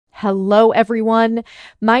Hello, everyone.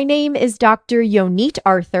 My name is Dr. Yonit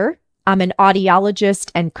Arthur. I'm an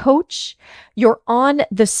audiologist and coach. You're on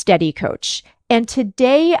the Steady Coach. And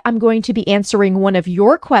today I'm going to be answering one of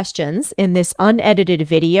your questions in this unedited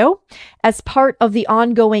video as part of the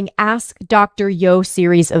ongoing Ask Dr. Yo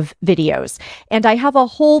series of videos. And I have a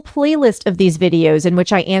whole playlist of these videos in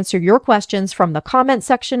which I answer your questions from the comment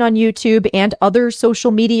section on YouTube and other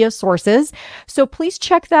social media sources. So please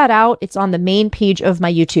check that out. It's on the main page of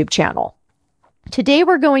my YouTube channel. Today,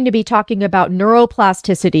 we're going to be talking about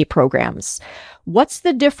neuroplasticity programs. What's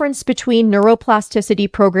the difference between neuroplasticity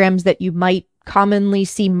programs that you might commonly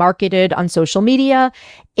see marketed on social media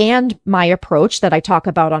and my approach that I talk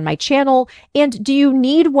about on my channel? And do you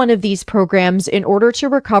need one of these programs in order to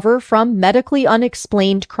recover from medically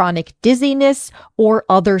unexplained chronic dizziness or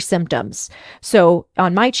other symptoms? So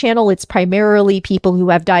on my channel, it's primarily people who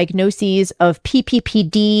have diagnoses of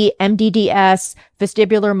PPPD, MdDS,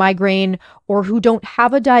 vestibular migraine, or who don't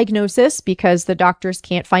have a diagnosis because the doctors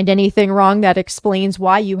can't find anything wrong that explains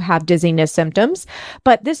why you have dizziness symptoms.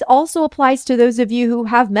 But this also applies to those of you who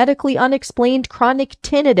have medically unexplained chronic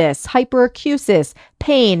tinnitus, hyperacusis,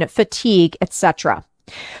 pain, fatigue, etc.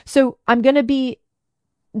 So I'm going to be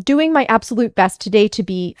doing my absolute best today to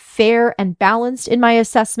be fair and balanced in my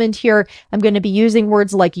assessment here. I'm going to be using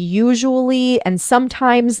words like usually and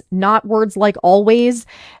sometimes, not words like always,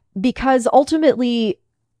 because ultimately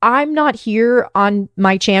I'm not here on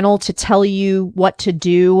my channel to tell you what to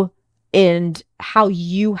do and how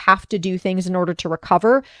you have to do things in order to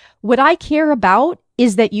recover. What I care about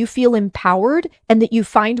is that you feel empowered and that you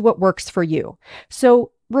find what works for you.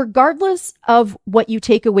 So regardless of what you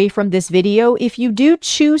take away from this video, if you do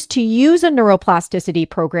choose to use a neuroplasticity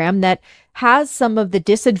program that has some of the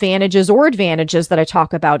disadvantages or advantages that I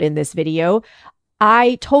talk about in this video,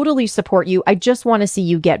 I totally support you. I just want to see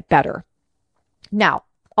you get better. Now,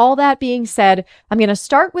 all that being said, I'm going to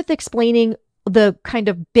start with explaining the kind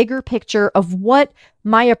of bigger picture of what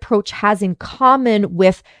my approach has in common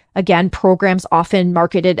with, again, programs often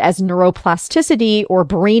marketed as neuroplasticity or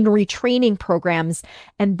brain retraining programs.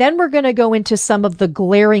 And then we're going to go into some of the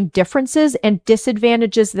glaring differences and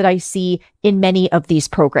disadvantages that I see in many of these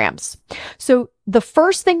programs. So the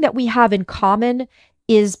first thing that we have in common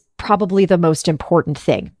is probably the most important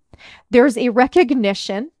thing. There's a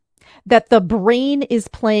recognition that the brain is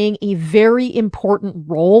playing a very important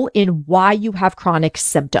role in why you have chronic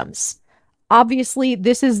symptoms. Obviously,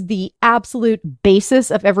 this is the absolute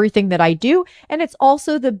basis of everything that I do, and it's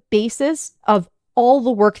also the basis of all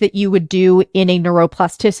the work that you would do in a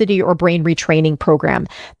neuroplasticity or brain retraining program,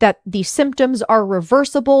 that the symptoms are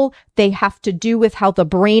reversible. They have to do with how the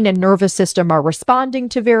brain and nervous system are responding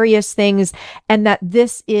to various things, and that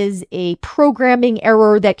this is a programming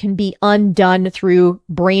error that can be undone through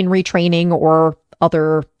brain retraining or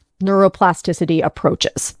other neuroplasticity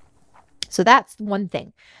approaches. So that's one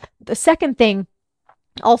thing. The second thing,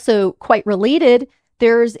 also quite related,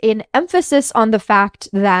 there's an emphasis on the fact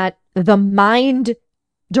that the mind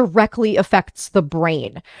directly affects the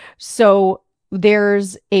brain. So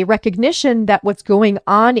there's a recognition that what's going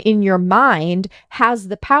on in your mind has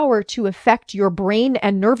the power to affect your brain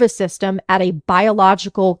and nervous system at a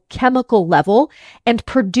biological chemical level and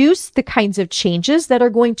produce the kinds of changes that are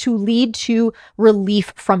going to lead to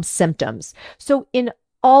relief from symptoms. So in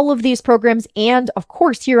all of these programs, and of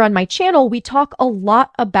course here on my channel, we talk a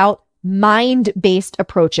lot about mind-based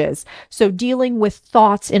approaches. So dealing with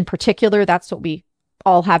thoughts in particular, that's what we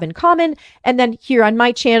all have in common. And then here on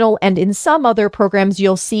my channel and in some other programs,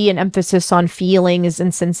 you'll see an emphasis on feelings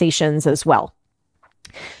and sensations as well.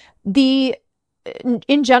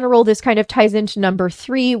 In general, this kind of ties into number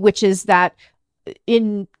 3, which is that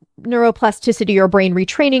in neuroplasticity or brain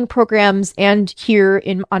retraining programs, and here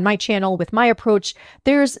on my channel with my approach,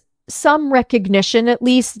 there's some recognition, at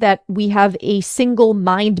least, that we have a single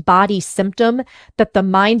mind-body symptom, that the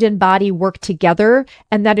mind and body work together,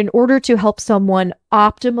 and that in order to help someone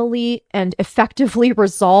optimally and effectively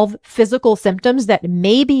resolve physical symptoms that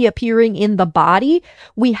may be appearing in the body,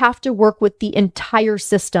 we have to work with the entire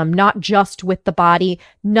system, not just with the body,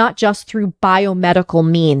 not just through biomedical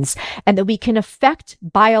means, and that we can affect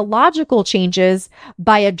biological changes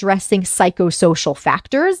by addressing psychosocial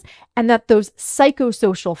factors, and that those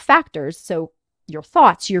psychosocial factors, so your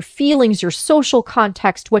thoughts, your feelings, your social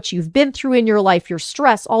context, what you've been through in your life, your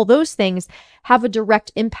stress, all those things have a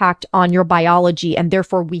direct impact on your biology, and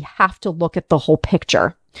therefore we have to look at the whole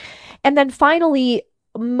picture. And then finally,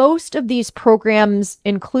 most of these programs,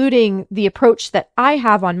 including the approach that I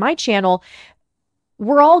have on my channel,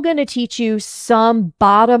 we're all going to teach you some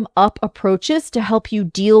bottom-up approaches to help you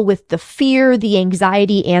deal with the fear, the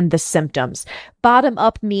anxiety, and the symptoms.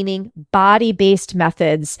 Bottom-up meaning body-based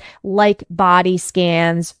methods like body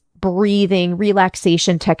scans, breathing,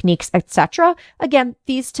 relaxation techniques, etc. Again,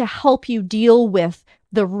 these to help you deal with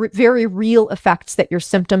the very real effects that your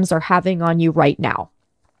symptoms are having on you right now.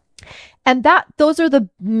 And those are the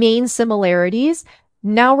main similarities.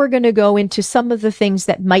 Now we're going to go into some of the things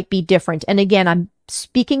that might be different. And again, I'm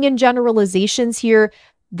speaking in generalizations here.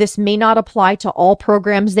 This may not apply to all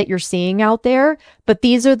programs that you're seeing out there, but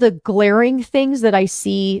these are the glaring things that I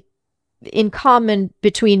see in common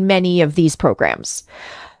between many of these programs.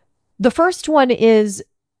 The first one is,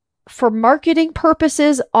 for marketing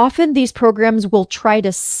purposes, often these programs will try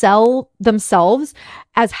to sell themselves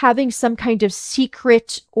as having some kind of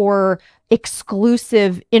secret or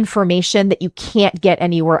exclusive information that you can't get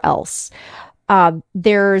anywhere else.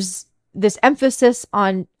 There's this emphasis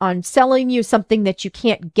on selling you something that you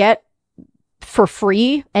can't get for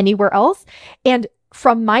free anywhere else. And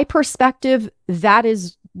from my perspective, that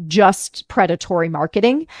is just predatory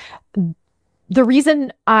marketing. The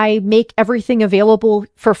reason I make everything available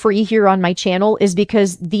for free here on my channel is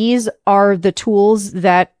because these are the tools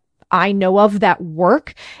that I know of that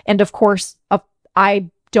work. And of course, I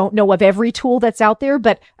don't know of every tool that's out there,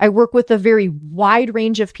 but I work with a very wide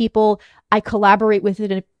range of people. I collaborate with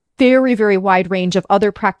a very, very wide range of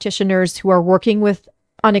other practitioners who are working with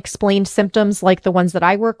unexplained symptoms like the ones that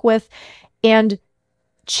I work with. And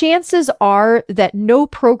chances are that no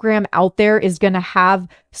program out there is going to have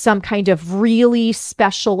some kind of really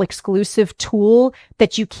special exclusive tool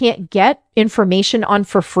that you can't get information on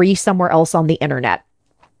for free somewhere else on the internet.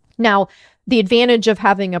 Now, the advantage of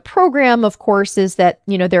having a program, of course, is that,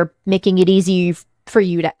 they're making it easy for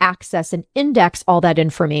you to access and index all that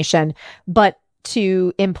information. But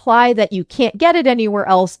to imply that you can't get it anywhere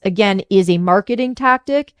else, again, is a marketing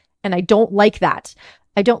tactic. And I don't like that.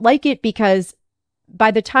 I don't like it because by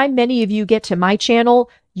the time many of you get to my channel,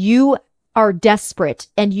 you are desperate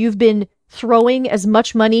and you've been throwing as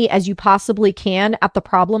much money as you possibly can at the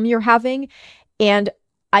problem you're having. And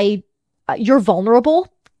you're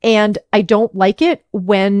vulnerable. And I don't like it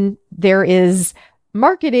when there is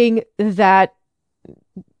marketing that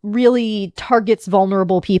really targets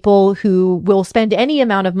vulnerable people who will spend any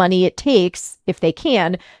amount of money it takes, if they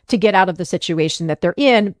can, to get out of the situation that they're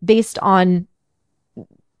in based on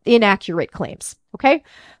inaccurate claims. Okay.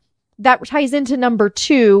 That ties into number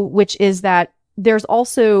 2, which is that there's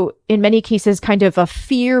also, in many cases, kind of a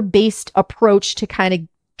fear-based approach to kind of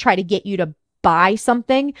try to get you to buy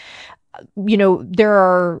something.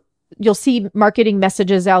 You'll see marketing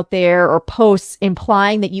messages out there or posts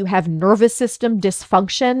implying that you have nervous system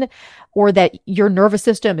dysfunction or that your nervous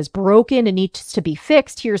system is broken and needs to be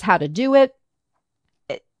fixed. Here's how to do it.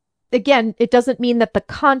 Again, it doesn't mean that the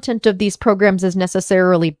content of these programs is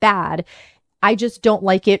necessarily bad. I just don't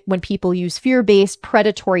like it when people use fear-based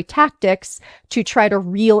predatory tactics to try to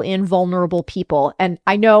reel in vulnerable people. And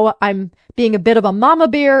I know I'm being a bit of a mama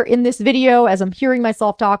bear in this video as I'm hearing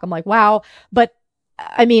myself talk. I'm like, wow. But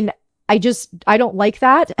I mean, I don't like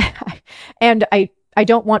that. And I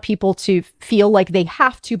don't want people to feel like they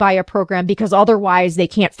have to buy a program because otherwise they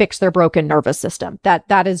can't fix their broken nervous system.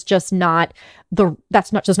 That is just not the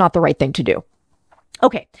right thing to do.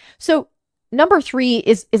 Okay. So number 3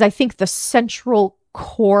 is I think the central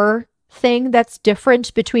core thing that's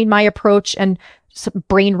different between my approach and some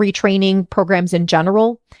brain retraining programs in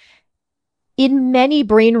general. In many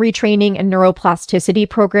brain retraining and neuroplasticity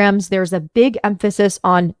programs, there's a big emphasis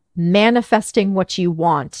on manifesting what you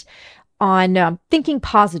want, on thinking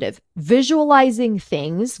positive, visualizing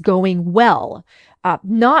things going well,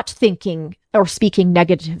 not thinking or speaking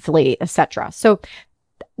negatively, etc. So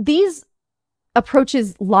these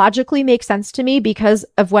approaches logically make sense to me because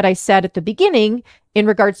of what I said at the beginning in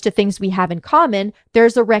regards to things we have in common.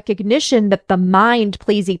 There's a recognition that the mind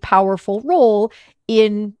plays a powerful role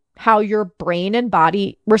in how your brain and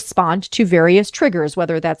body respond to various triggers,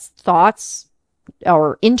 whether that's thoughts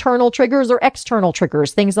or internal triggers or external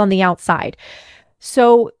triggers, things on the outside.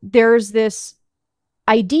 So there's this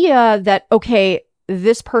idea that, okay,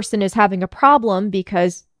 this person is having a problem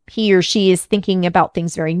because he or she is thinking about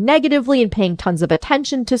things very negatively and paying tons of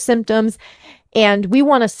attention to symptoms. And we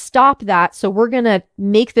want to stop that. So we're going to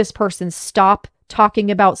make this person stop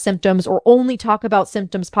talking about symptoms or only talk about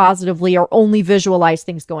symptoms positively or only visualize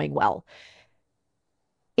things going well.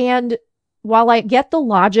 And while I get the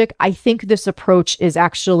logic, I think this approach is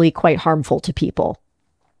actually quite harmful to people.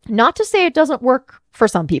 Not to say it doesn't work for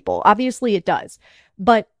some people. Obviously it does,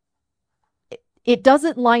 but it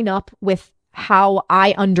doesn't line up with how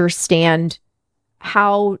I understand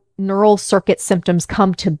how neural circuit symptoms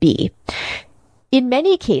come to be. In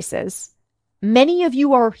many cases, many of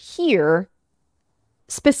you are here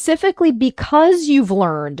specifically because you've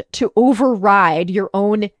learned to override your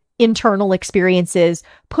own internal experiences,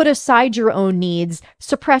 put aside your own needs,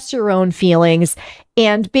 suppress your own feelings,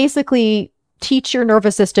 and basically teach your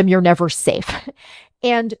nervous system you're never safe.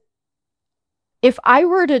 And if I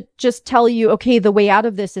were to just tell you, okay, the way out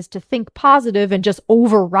of this is to think positive and just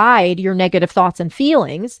override your negative thoughts and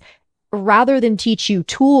feelings, rather than teach you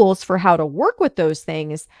tools for how to work with those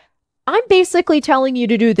things, I'm basically telling you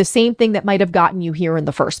to do the same thing that might have gotten you here in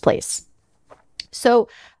the first place. So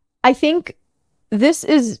I think this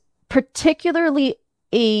is particularly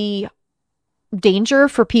a danger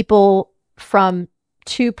for people from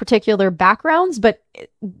two particular backgrounds, but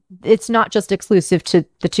it's not just exclusive to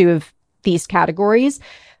the two of these categories.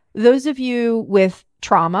 Those of you with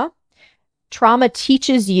trauma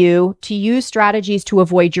teaches you to use strategies to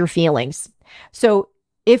avoid your feelings. So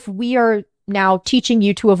if we are now teaching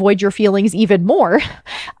you to avoid your feelings even more,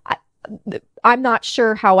 I'm not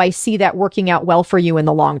sure how I see that working out well for you in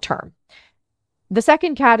the long term. The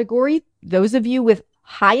second category, those of you with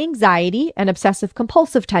high anxiety and obsessive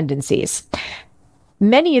compulsive tendencies.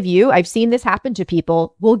 Many of you, I've seen this happen to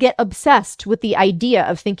people, will get obsessed with the idea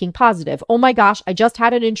of thinking positive. Oh my gosh, I just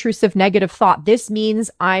had an intrusive negative thought. This means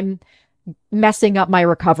I'm messing up my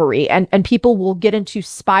recovery. And people will get into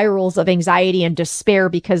spirals of anxiety and despair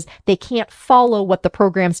because they can't follow what the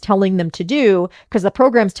program's telling them to do, because the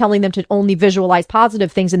program's telling them to only visualize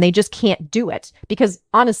positive things and they just can't do it. Because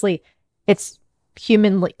honestly, it's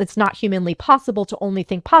not humanly possible to only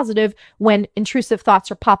think positive when intrusive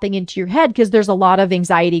thoughts are popping into your head, because there's a lot of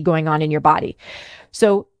anxiety going on in your body.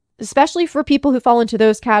 So especially for people who fall into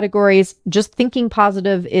those categories, just thinking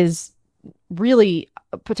positive is really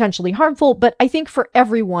potentially harmful. But I think for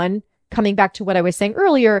everyone, coming back to what I was saying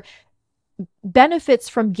earlier, benefits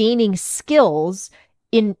from gaining skills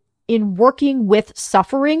in working with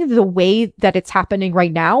suffering the way that it's happening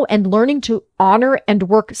right now, and learning to honor and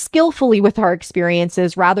work skillfully with our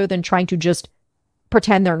experiences rather than trying to just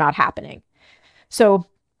pretend they're not happening. So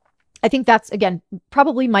I think that's, again,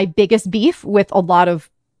 probably my biggest beef with a lot of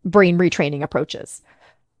brain retraining approaches.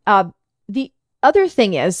 The other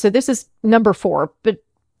thing is, so this is number 4, but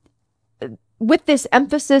with this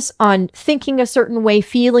emphasis on thinking a certain way,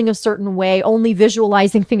 feeling a certain way, only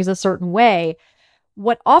visualizing things a certain way,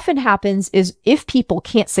 what often happens is if people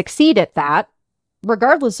can't succeed at that,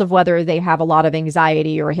 regardless of whether they have a lot of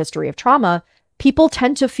anxiety or a history of trauma, people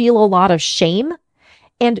tend to feel a lot of shame.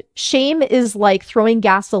 And shame is like throwing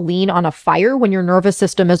gasoline on a fire when your nervous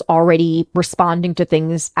system is already responding to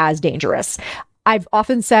things as dangerous. I've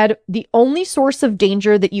often said the only source of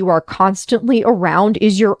danger that you are constantly around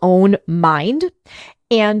is your own mind.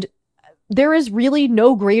 And there is really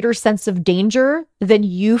no greater sense of danger than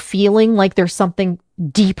you feeling like there's something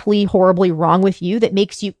deeply, horribly wrong with you that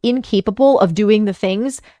makes you incapable of doing the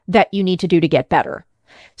things that you need to do to get better.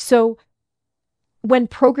 So when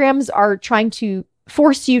programs are trying to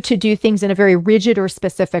force you to do things in a very rigid or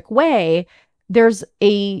specific way, there's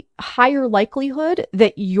a higher likelihood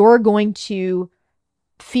that you're going to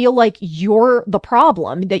feel like you're the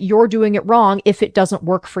problem, that you're doing it wrong if it doesn't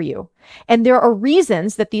work for you. And there are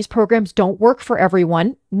reasons that these programs don't work for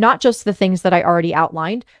everyone, not just the things that I already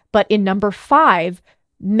outlined, but in number 5,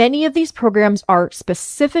 many of these programs are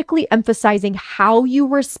specifically emphasizing how you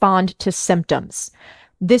respond to symptoms.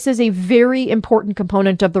 This is a very important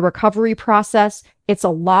component of the recovery process. It's a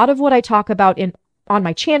lot of what I talk about on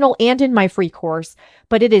my channel and in my free course,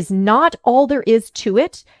 but it is not all there is to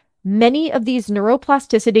it. Many of these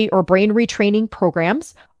neuroplasticity or brain retraining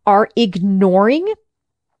programs are ignoring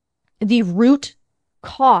the root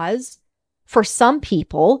cause for some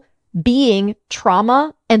people being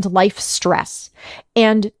trauma and life stress.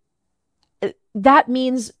 And that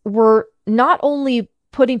means we're not only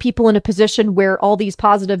putting people in a position where all these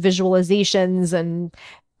positive visualizations and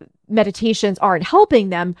meditations aren't helping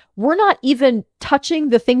them, we're not even touching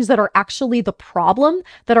the things that are actually the problem,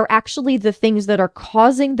 that are actually the things that are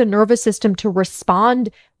causing the nervous system to respond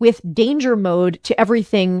with danger mode to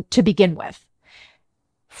everything to begin with.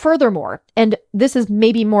 Furthermore, and this is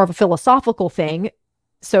maybe more of a philosophical thing,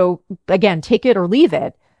 so again, take it or leave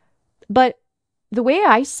it, but the way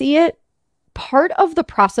I see it, part of the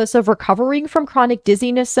process of recovering from chronic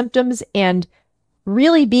dizziness symptoms and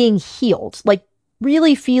really being healed, like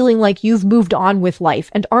really feeling like you've moved on with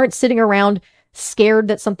life and aren't sitting around scared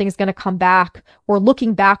that something's going to come back or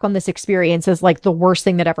looking back on this experience as like the worst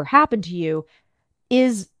thing that ever happened to you,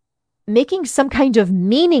 is making some kind of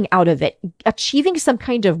meaning out of it, achieving some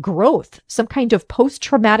kind of growth, some kind of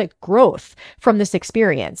post-traumatic growth from this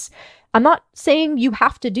experience. I'm not saying you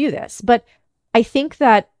have to do this, but I think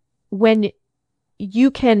that when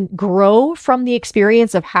you can grow from the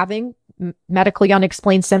experience of having medically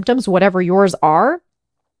unexplained symptoms, whatever yours are,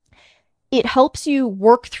 it helps you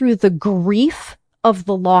work through the grief of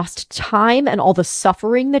the lost time and all the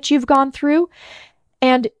suffering that you've gone through.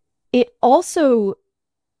 And it also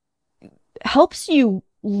helps you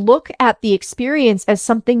look at the experience as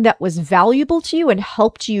something that was valuable to you and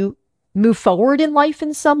helped you move forward in life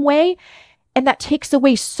in some way. And that takes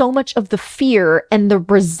away so much of the fear and the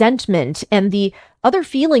resentment and the other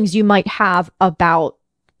feelings you might have about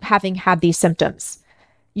having had these symptoms.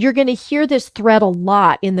 You're going to hear this thread a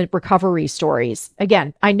lot in the recovery stories.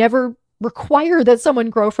 Again, I never require that someone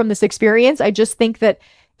grow from this experience. I just think that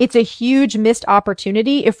it's a huge missed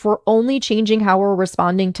opportunity if we're only changing how we're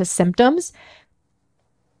responding to symptoms.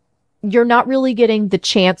 You're not really getting the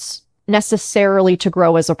chance necessarily to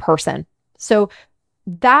grow as a person. So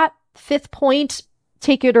that fifth point,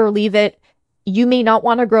 take it or leave it. You may not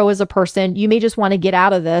want to grow as a person. You may just want to get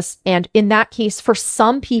out of this. And in that case, for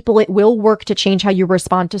some people, it will work to change how you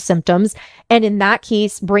respond to symptoms. And in that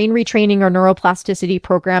case, brain retraining or neuroplasticity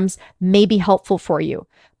programs may be helpful for you.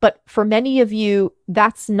 But for many of you,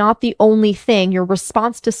 that's not the only thing. Your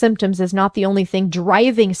response to symptoms is not the only thing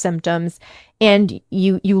driving symptoms. And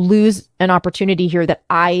you lose an opportunity here that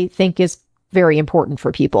I think is very important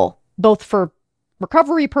for people, both for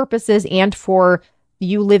recovery purposes and for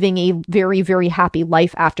you living a very, very happy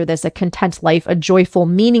life after this, a content life, a joyful,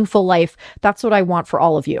 meaningful life. That's what I want for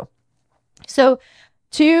all of you. So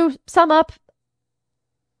to sum up,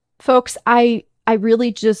 folks, I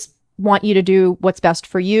really just want you to do what's best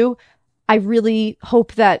for you. I really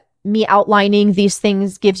hope that me outlining these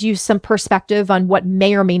things gives you some perspective on what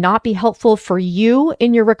may or may not be helpful for you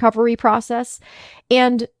in your recovery process.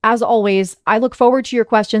 And as always, I look forward to your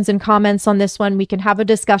questions and comments on this one. We can have a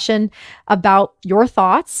discussion about your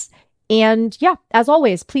thoughts. And yeah, as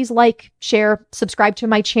always, please like, share, subscribe to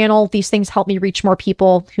my channel. These things help me reach more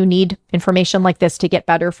people who need information like this to get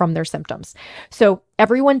better from their symptoms. So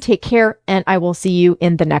everyone take care, and I will see you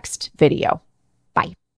in the next video.